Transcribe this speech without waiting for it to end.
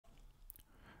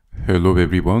Hello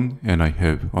everyone, and I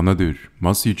have another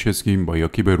massive chess game by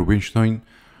Akiba Rubinstein.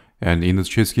 And in this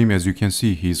chess game, as you can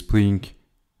see, he is playing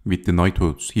with the knight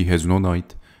odds. He has no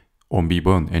knight on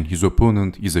b1 and his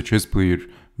opponent is a chess player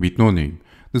with no name.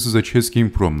 This is a chess game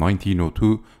from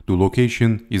 1902. The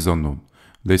location is unknown.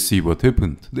 Let's see what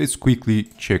happened. Let's quickly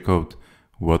check out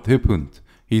what happened.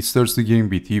 He starts the game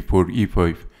with e4,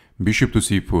 e5, bishop to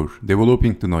c4,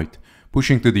 developing the knight,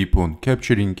 pushing the d-pawn,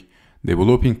 capturing,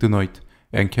 developing the knight,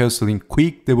 and castling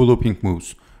quick developing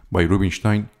moves by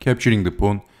Rubinstein, capturing the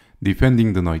pawn,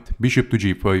 defending the knight, bishop to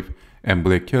g5, and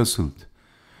black castled.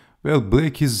 Well,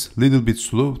 black is little bit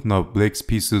slow. Now black's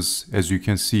pieces, as you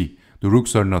can see, the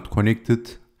rooks are not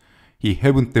connected. He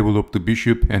haven't developed the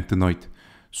bishop and the knight.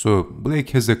 So black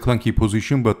has a clunky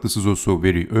position, but this is also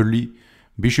very early.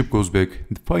 Bishop goes back,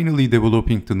 finally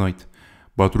developing the knight.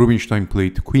 But Rubinstein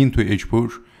played queen to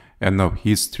h4, and now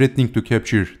he is threatening to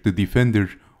capture the defender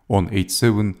on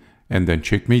h7 and then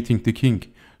checkmating the king.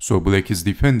 So black is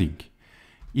defending.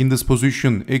 In this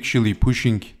position, actually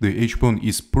pushing the h-pawn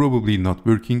is probably not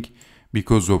working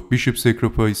because of bishop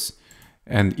sacrifice,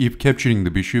 and if capturing the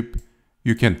bishop,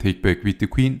 you can take back with the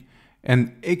queen.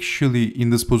 And actually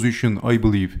in this position, I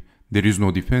believe there is no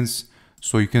defense,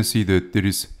 so you can see that there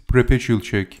is perpetual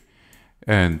check,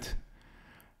 and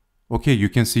okay, you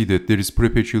can see that there is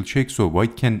perpetual check, so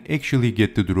white can actually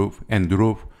get the draw, and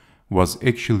draw was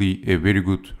actually a very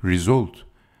good result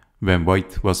when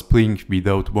white was playing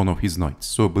without one of his knights.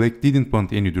 So black didn't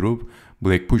want any draw,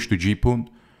 black pushed the g-pawn.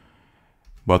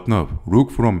 But now,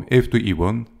 rook from f to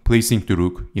e1, placing the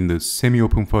rook in the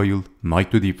semi-open file,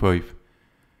 knight to d5.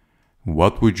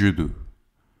 What would you do?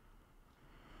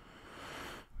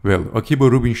 Well, Akiba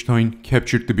Rubinstein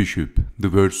captured the bishop. The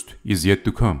worst is yet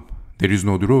to come. There is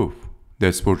no draw,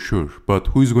 that's for sure. But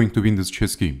who is going to win this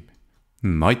chess game?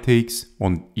 Knight takes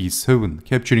on e7,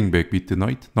 capturing back with the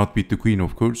knight, not with the queen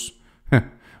of course.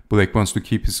 Black wants to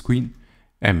keep his queen.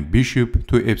 And bishop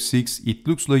to f6, it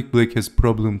looks like black has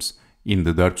problems in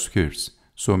the dark squares.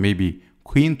 So maybe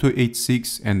queen to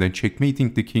h6 and then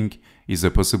checkmating the king is a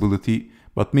possibility.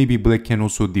 But maybe black can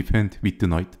also defend with the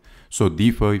knight. So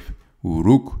d5,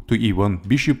 rook to e1,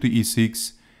 bishop to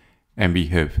e6, and we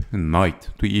have knight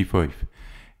to e5.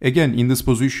 Again, in this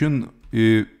position,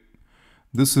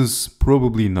 this is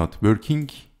probably not working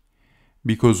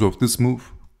because of this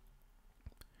move.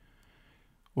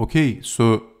 Okay,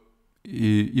 so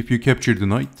if you capture the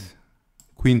knight,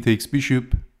 queen takes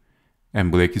bishop,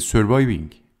 and black is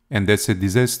surviving. And that's a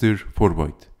disaster for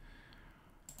white.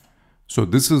 So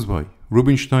this is why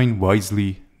Rubinstein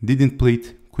wisely didn't play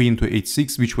queen to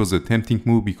h6, which was a tempting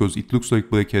move because it looks like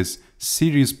black has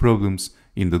serious problems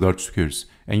in the dark squares.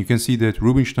 And you can see that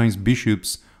Rubinstein's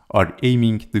bishops are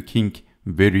aiming the king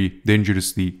very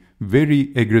dangerously,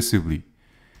 very aggressively.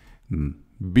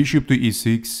 Bishop to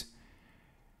e6,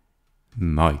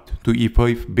 knight to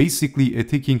e5, basically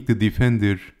attacking the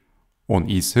defender on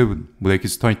e7. Black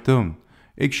is tied down.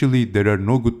 Actually, there are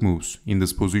no good moves in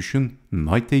this position.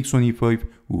 Knight takes on e5,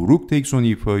 rook takes on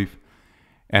e5,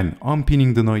 and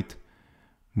unpinning the knight.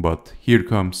 But here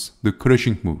comes the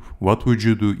crushing move. What would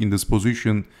you do in this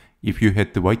position if you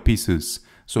had the white pieces?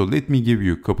 So let me give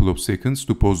you a couple of seconds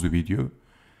to pause the video.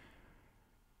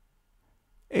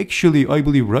 Actually, I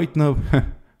believe right now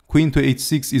queen to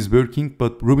h6 is working,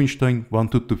 but Rubinstein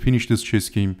wanted to finish this chess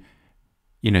game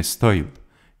in a style.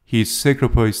 He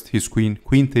sacrificed his queen,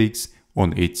 queen takes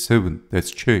on h7,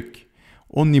 that's check.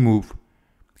 Only move,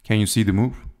 can you see the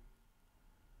move?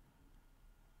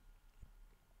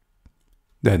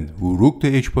 Then rook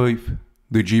to h5,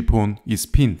 the g-pawn is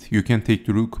pinned. You can take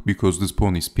the rook because this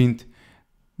pawn is pinned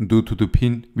due to the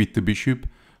pin with the bishop.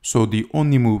 So the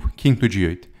only move, king to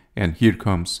g8, and here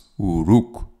comes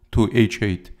rook to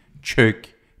h8,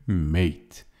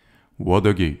 checkmate. What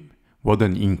a game, what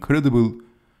an incredible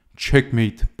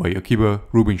checkmate by Akiba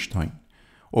Rubinstein.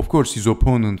 Of course, his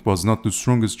opponent was not the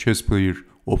strongest chess player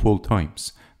of all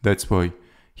times. That's why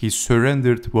he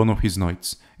surrendered one of his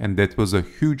knights, and that was a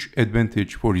huge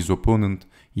advantage for his opponent,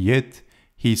 yet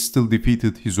he still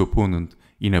defeated his opponent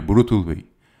in a brutal way.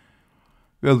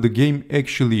 Well, the game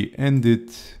actually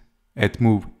ended at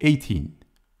move 18.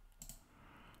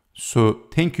 So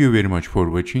thank you very much for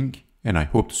watching, and I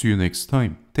hope to see you next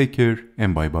time. Take care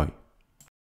and bye bye.